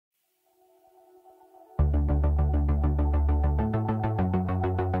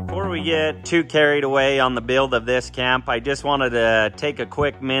we get too carried away on the build of this camp, I just wanted to take a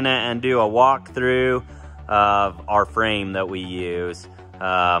quick minute and do a walkthrough of our frame that we use.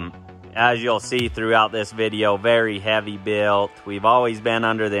 As you'll see throughout this video, very heavy built. We've always been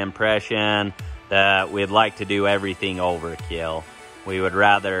under the impression that we'd like to do everything overkill. We would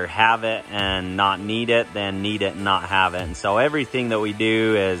rather have it and not need it than need it and not have it. And so everything that we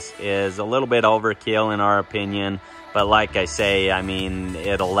do is a little bit overkill in our opinion. But like I say, I mean,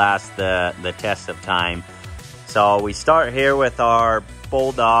 it'll last the test of time. So we start here with our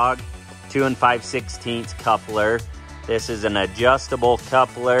Bulldog 2 5/16 coupler. This is an adjustable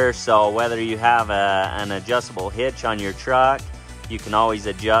coupler, so whether you have an adjustable hitch on your truck, you can always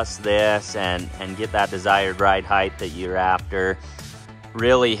adjust this and get that desired ride height that you're after.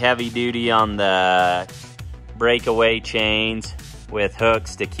 Really heavy duty on the breakaway chains, with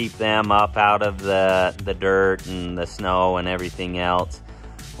hooks to keep them up out of the dirt and the snow and everything else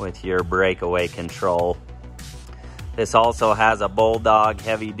with your breakaway control. This also has a Bulldog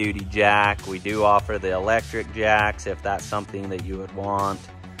heavy duty jack. We do offer the electric jacks if that's something that you would want.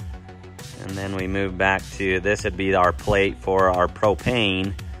 And then we move back to, this would be our plate for our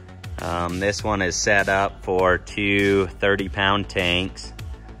propane. This one is set up for 2 30-pound tanks.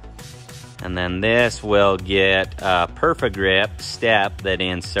 And then this will get a Perfa-Grip step that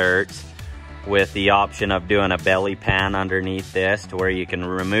inserts with the option of doing a belly pan underneath this to where you can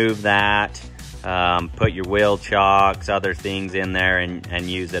remove that, put your wheel chocks, other things in there and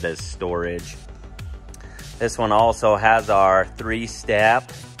use it as storage. This one also has our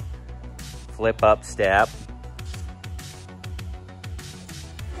 3-step flip up step.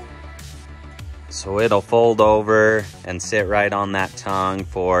 So it'll fold over and sit right on that tongue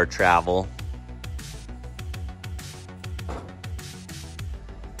for travel.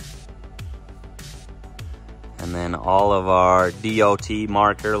 And then all of our DOT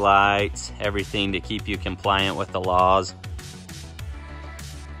marker lights, everything to keep you compliant with the laws.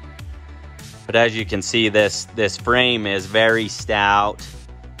 But as you can see, this frame is very stout,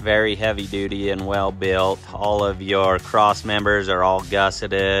 very heavy duty and well built. All of your cross members are all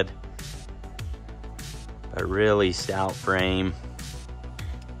gusseted. A really stout frame.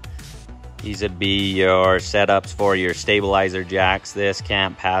 These would be your setups for your stabilizer jacks. This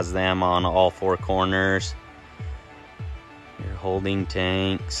camp has them on all 4 corners. Your holding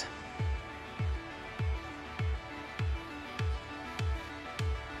tanks.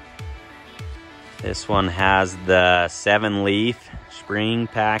 This one has the 7-leaf spring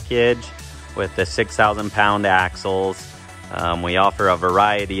package with the 6,000-pound axles. We offer a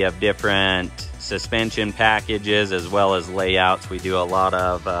variety of different suspension packages as well as layouts. We do a lot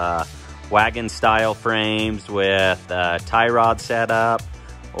of wagon style frames with tie rod setup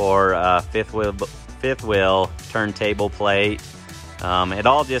or fifth wheel turntable plate. It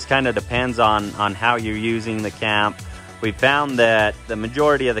all just kind of depends on how you're using the camp. We found that the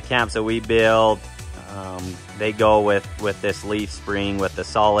majority of the camps that we build, they go with this leaf spring with the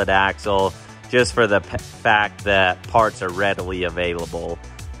solid axle, just for the fact that parts are readily available.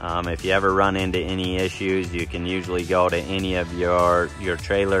 If you ever run into any issues, you can usually go to any of your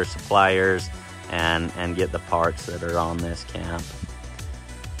trailer suppliers and get the parts that are on this camp.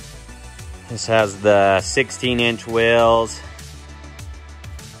 This has the 16-inch wheels,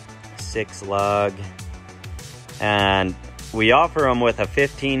 6 lug, and we offer them with a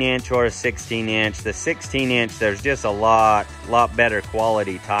 15-inch or a 16-inch. The 16-inch, there's just a lot better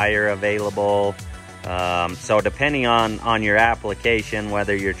quality tire available. So depending on your application,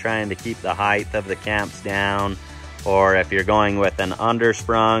 whether you're trying to keep the height of the camps down, or if you're going with an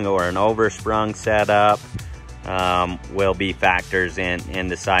undersprung or an oversprung setup, will be factors in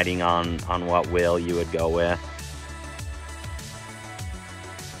deciding on what wheel you would go with.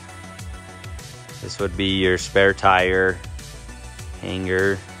 This would be your spare tire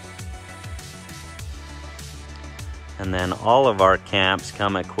hanger. And then all of our camps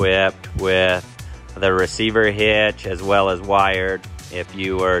come equipped with the receiver hitch as well as wired if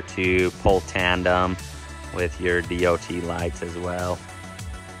you were to pull tandem with your DOT lights as well.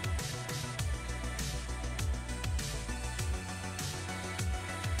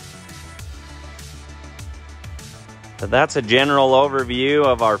 So that's a general overview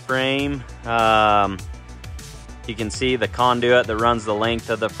of our frame. You can see the conduit that runs the length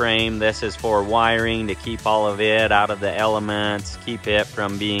of the frame. This is for wiring to keep all of it out of the elements, keep it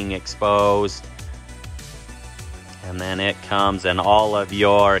from being exposed. And then it comes, and all of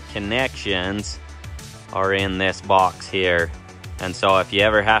your connections are in this box here. And so if you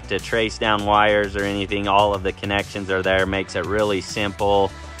ever have to trace down wires or anything, all of the connections are there. Makes it really simple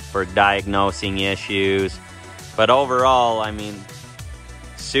for diagnosing issues. But overall, I mean,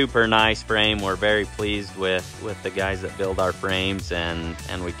 super nice frame. We're very pleased with the guys that build our frames, and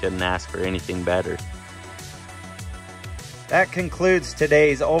we couldn't ask for anything better. That concludes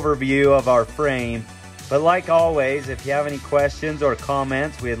today's overview of our frame. But like always, if you have any questions or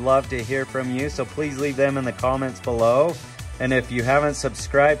comments, we'd love to hear from you. So please leave them in the comments below. And if you haven't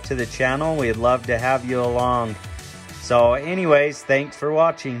subscribed to the channel, we'd love to have you along. So anyways, thanks for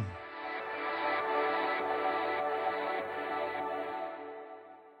watching.